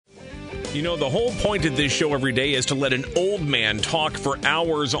You know, the whole point of this show every day is to let an old man talk for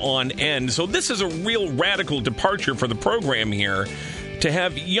hours on end. So this is a real radical departure for the program here, to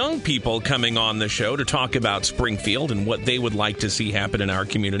have young people coming on the show to talk about Springfield and what they would like to see happen in our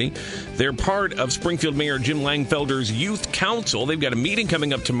community. They're part of Springfield Mayor Jim Langfelder's Youth Council. They've got a meeting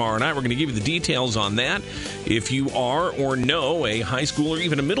coming up tomorrow night. We're going to give you the details on that. If you are or know a high schooler,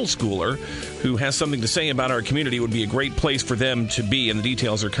 even a middle schooler, who has something to say about our community, it would be a great place for them to be, and the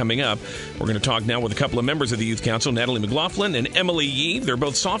details are coming up. We're going to talk now with a couple of members of the Youth Council, Natalie McLaughlin and Emily Yee. They're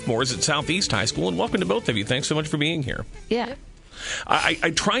both sophomores at Southeast High School, and welcome to both of you. Thanks so much for being here. Yeah.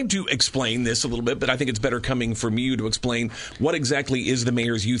 I tried to explain this a little bit, but I think it's better coming from you to explain what exactly is the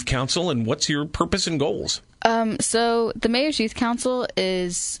Mayor's Youth Council and what's your purpose and goals. So the Mayor's Youth Council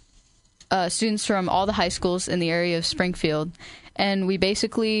is students from all the high schools in the area of Springfield, and we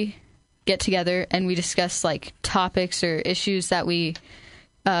basically get together and we discuss like topics or issues that we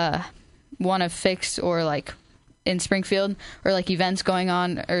want to fix, or like in Springfield, or like events going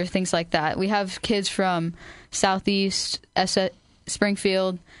on or things like that. We have kids from Southeast,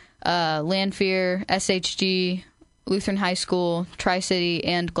 Springfield, Lanphier, SHG, Lutheran High School, Tri-City,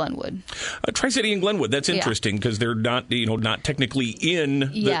 and Glenwood. Tri-City and Glenwood, that's interesting because they're not technically in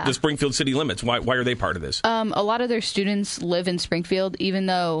the Springfield city limits. Why are they part of this? A lot of their students live in Springfield, even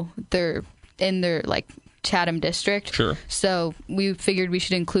though they're in their like Chatham district. Sure. So we figured we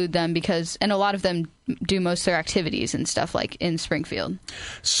should include them and a lot of them do most of their activities and stuff like in Springfield.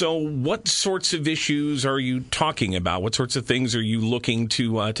 So what sorts of issues are you talking about? What sorts of things are you looking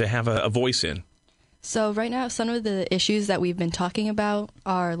to have a voice in? So right now, some of the issues that we've been talking about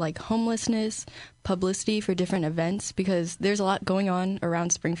are like homelessness, publicity for different events, because there's a lot going on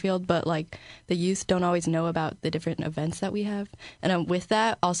around Springfield, but like the youth don't always know about the different events that we have. And with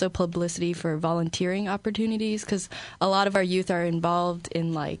that, also publicity for volunteering opportunities, because a lot of our youth are involved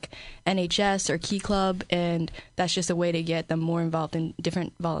in like NHS or Key Club, and that's just a way to get them more involved in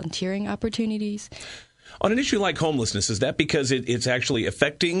different volunteering opportunities. On an issue like homelessness, is that because it's actually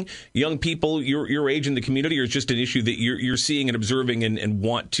affecting young people your age in the community, or is it just an issue that you're seeing and observing and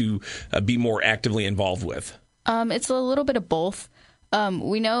want to be more actively involved with? It's a little bit of both.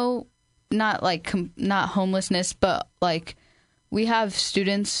 We know not homelessness, but like we have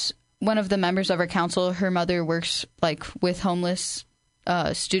students. One of the members of our council, her mother works like with homeless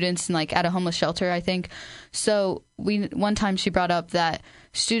students and like at a homeless shelter, I think. So one time she brought up that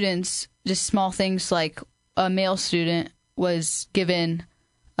students, just small things like a male student was given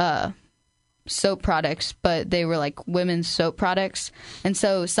soap products, but they were like women's soap products. And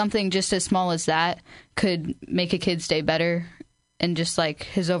so something just as small as that could make a kid's day better and just like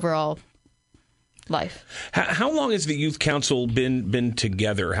his overall life. How long has the Youth Council been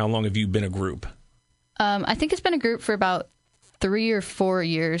together? How long have you been a group? I think it's been a group for about 3 or 4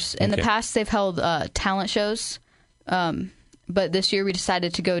 years. In the past, they've held talent shows. But this year we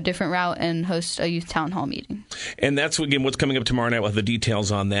decided to go a different route and host a youth town hall meeting. And that's, again, what's coming up tomorrow night. We'll have the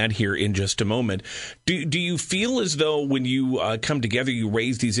details on that here in just a moment. Do you feel as though when you come together, you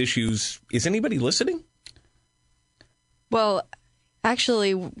raise these issues, is anybody listening? Well,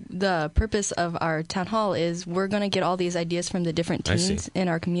 actually, the purpose of our town hall is we're going to get all these ideas from the different teams in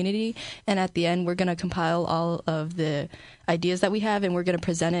our community. And at the end, we're going to compile all of the ideas that we have, and we're going to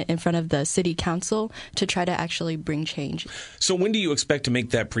present it in front of the city council to try to actually bring change. So when do you expect to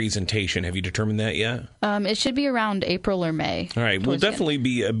make that presentation? Have you determined that yet? It should be around April or May. All right. We'll definitely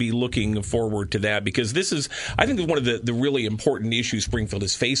be looking forward to that, because this is, I think, one of the really important issues Springfield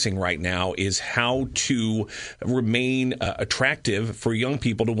is facing right now is how to remain attractive for young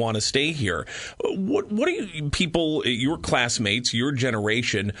people to want to stay here. What are you people, your classmates, your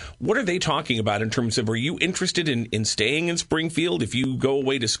generation, what are they talking about in terms of, are you interested in staying in Springfield? If you go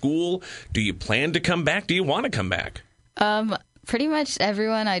away to school, do you plan to come back? Do you want to come back? Pretty much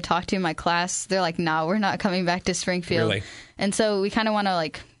everyone I talk to in my class, they're like, no, we're not coming back to Springfield. Really? And so we kind of want to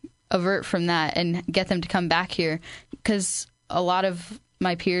like avert from that and get them to come back here, because a lot of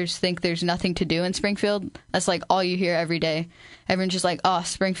my peers think there's nothing to do in Springfield. That's like all you hear every day. Everyone's just like, oh,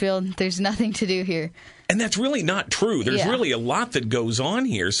 Springfield, there's nothing to do here. And that's really not true. There's really a lot that goes on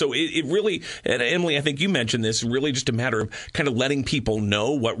here. So it really, and Emily, I think you mentioned this, really just a matter of kind of letting people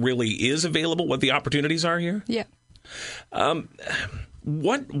know what really is available, what the opportunities are here? Yeah.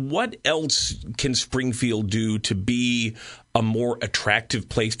 What else can Springfield do to be a more attractive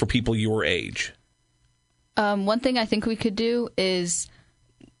place for people your age? One thing I think we could do is,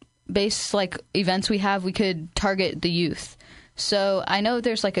 based like events we have, we could target the youth. So I know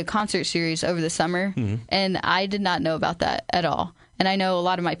there's like a concert series over the summer, and I did not know about that at all. And I know a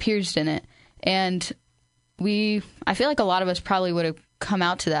lot of my peers didn't. And I feel like a lot of us probably would have come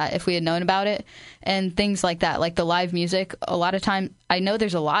out to that if we had known about it, and things like that, like the live music. A lot of time, I know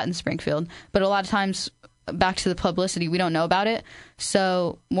there's a lot in Springfield, but a lot of times, back to the publicity, we don't know about it.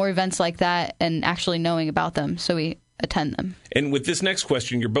 So more events like that and actually knowing about them, so we attend them. And with this next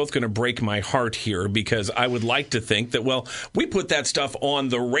question, you're both going to break my heart here, because I would like to think that, well, we put that stuff on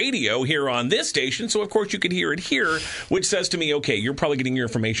the radio here on this station, so of course you could hear it here, which says to me, okay, you're probably getting your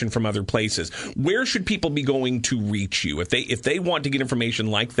information from other places. Where should people be going to reach you? If they want to get information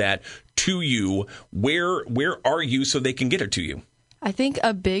like that to you, where are you so they can get it to you? I think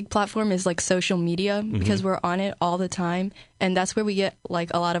a big platform is like social media, because we're on it all the time, and that's where we get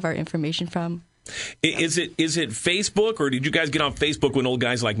like a lot of our information from. Is it Facebook, or did you guys get on Facebook when old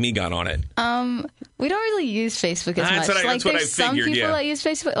guys like me got on it? We don't really use Facebook as much. That's what I there's some figured, people yeah. that use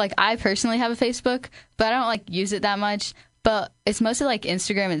Facebook. Like, I personally have a Facebook, but I don't like use it that much. But it's mostly like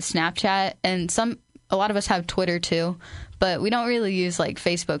Instagram and Snapchat, and a lot of us have Twitter too. But we don't really use like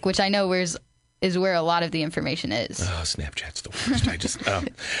Facebook, which I know is where a lot of the information is. Oh, Snapchat's the worst. I just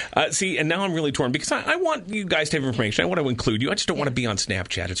see, and now I'm really torn, because I want you guys to have information. I want to include you. I just don't want to be on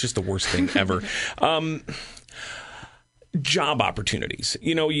Snapchat. It's just the worst thing ever. Job opportunities.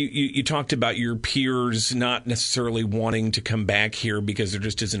 You know, you talked about your peers not necessarily wanting to come back here because there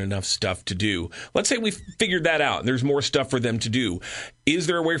just isn't enough stuff to do. Let's say we've figured that out and there's more stuff for them to do. Is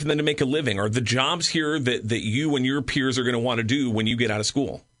there a way for them to make a living? Are the jobs here that you and your peers are going to want to do when you get out of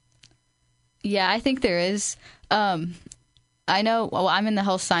school? Yeah, I think there is. I know, well, I'm in the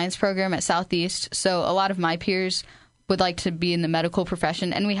health science program at Southeast, so a lot of my peers would like to be in the medical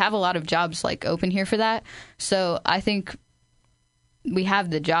profession, and we have a lot of jobs like open here for that. So I think we have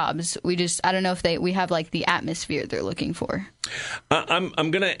the jobs. I don't know if we have like the atmosphere they're looking for.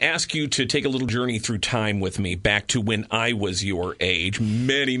 I'm going to ask you to take a little journey through time with me back to when I was your age,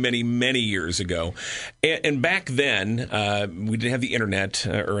 many, many, many years ago. And back then, we didn't have the internet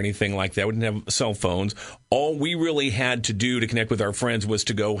or anything like that. We didn't have cell phones. All we really had to do to connect with our friends was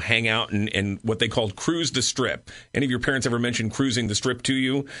to go hang out and what they called cruise the strip. Any of your parents ever mentioned cruising the strip to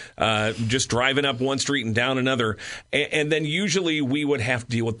you? Just driving up one street and down another. And then usually we would have to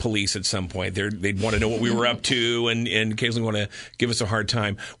deal with police at some point. They'd want to know what we were up to and occasionally want to give us a hard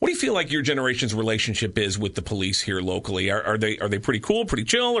time. What do you feel like your generation's relationship is with the police here locally? Are they pretty cool, pretty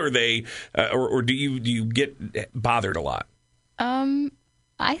chill, or or do you get bothered a lot?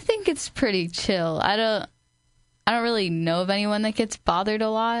 I think it's pretty chill. I don't really know of anyone that gets bothered a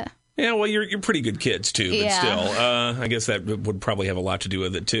lot. Yeah, well, you're pretty good kids too, but still, I guess that would probably have a lot to do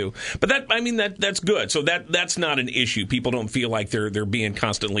with it too. But that's good. So that's not an issue. People don't feel like they're being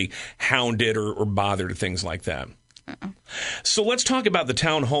constantly hounded or bothered or things like that. So let's talk about the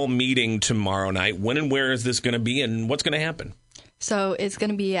town hall meeting tomorrow night. When and where is this going to be, and what's going to happen? So it's going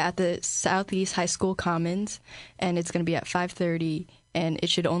to be at the Southeast High School Commons, and it's going to be at 5:30, and it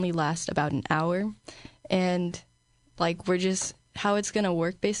should only last about an hour. And how it's going to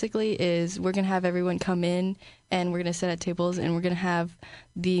work basically is we're going to have everyone come in, and we're going to sit at tables, and we're going to have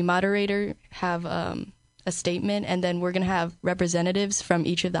the moderator have a statement, and then we're going to have representatives from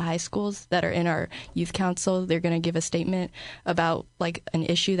each of the high schools that are in our youth council. They're going to give a statement about like an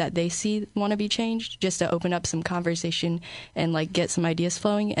issue that they want to be changed, just to open up some conversation and like get some ideas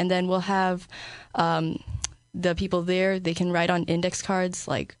flowing. And then we'll have the people there, they can write on index cards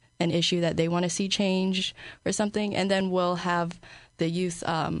like an issue that they want to see changed or something, and then we'll have the youth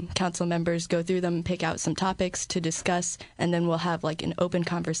council members go through them, pick out some topics to discuss, and then we'll have like an open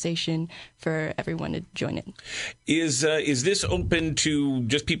conversation for everyone to join in. Is this open to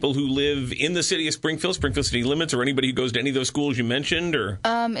just people who live in the city of Springfield city limits, or anybody who goes to any of those schools you mentioned? Or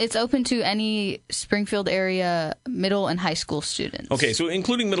it's open to any Springfield area middle and high school students. Okay, so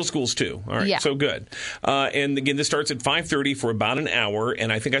including middle schools too. All right, yeah. So good. And again, this starts at 5:30 for about an hour,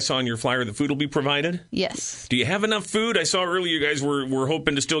 and I think I saw on your flyer that food will be provided? Yes. Do you have enough food? I saw earlier you guys we're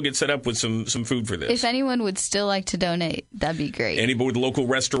hoping to still get set up with some food for this. If anyone would still like to donate, that'd be great. Anybody with local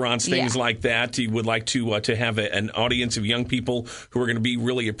restaurants, things like that, you would like to have an audience of young people who are going to be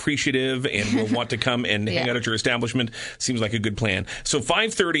really appreciative and will want to come and hang out at your establishment. Seems like a good plan. So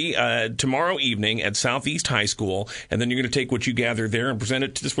 5:30 tomorrow evening at Southeast High School, and then you're going to take what you gather there and present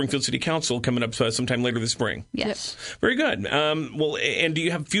it to the Springfield City Council coming up sometime later this spring. Yes. Yep. Very good. Well, and do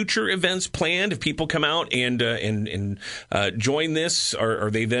you have future events planned? If people come out and join this,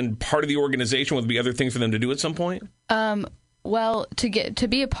 are they then part of the organization? Will there be other things for them to do at some point? Well, to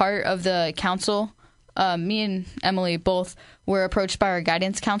be a part of the council, me and Emily both were approached by our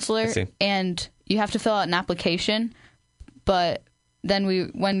guidance counselor, and you have to fill out an application, but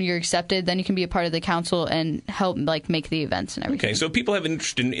when you're accepted, then you can be a part of the council and help like make the events and everything. Okay, so if people have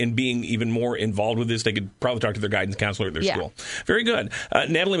interest in being even more involved with this, they could probably talk to their guidance counselor at their school. Very good.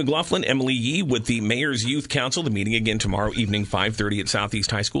 Natalie McLaughlin, Emily Yee with the Mayor's Youth Council. The meeting again tomorrow evening, 5:30 at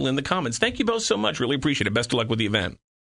Southeast High School in the Commons. Thank you both so much. Really appreciate it. Best of luck with the event.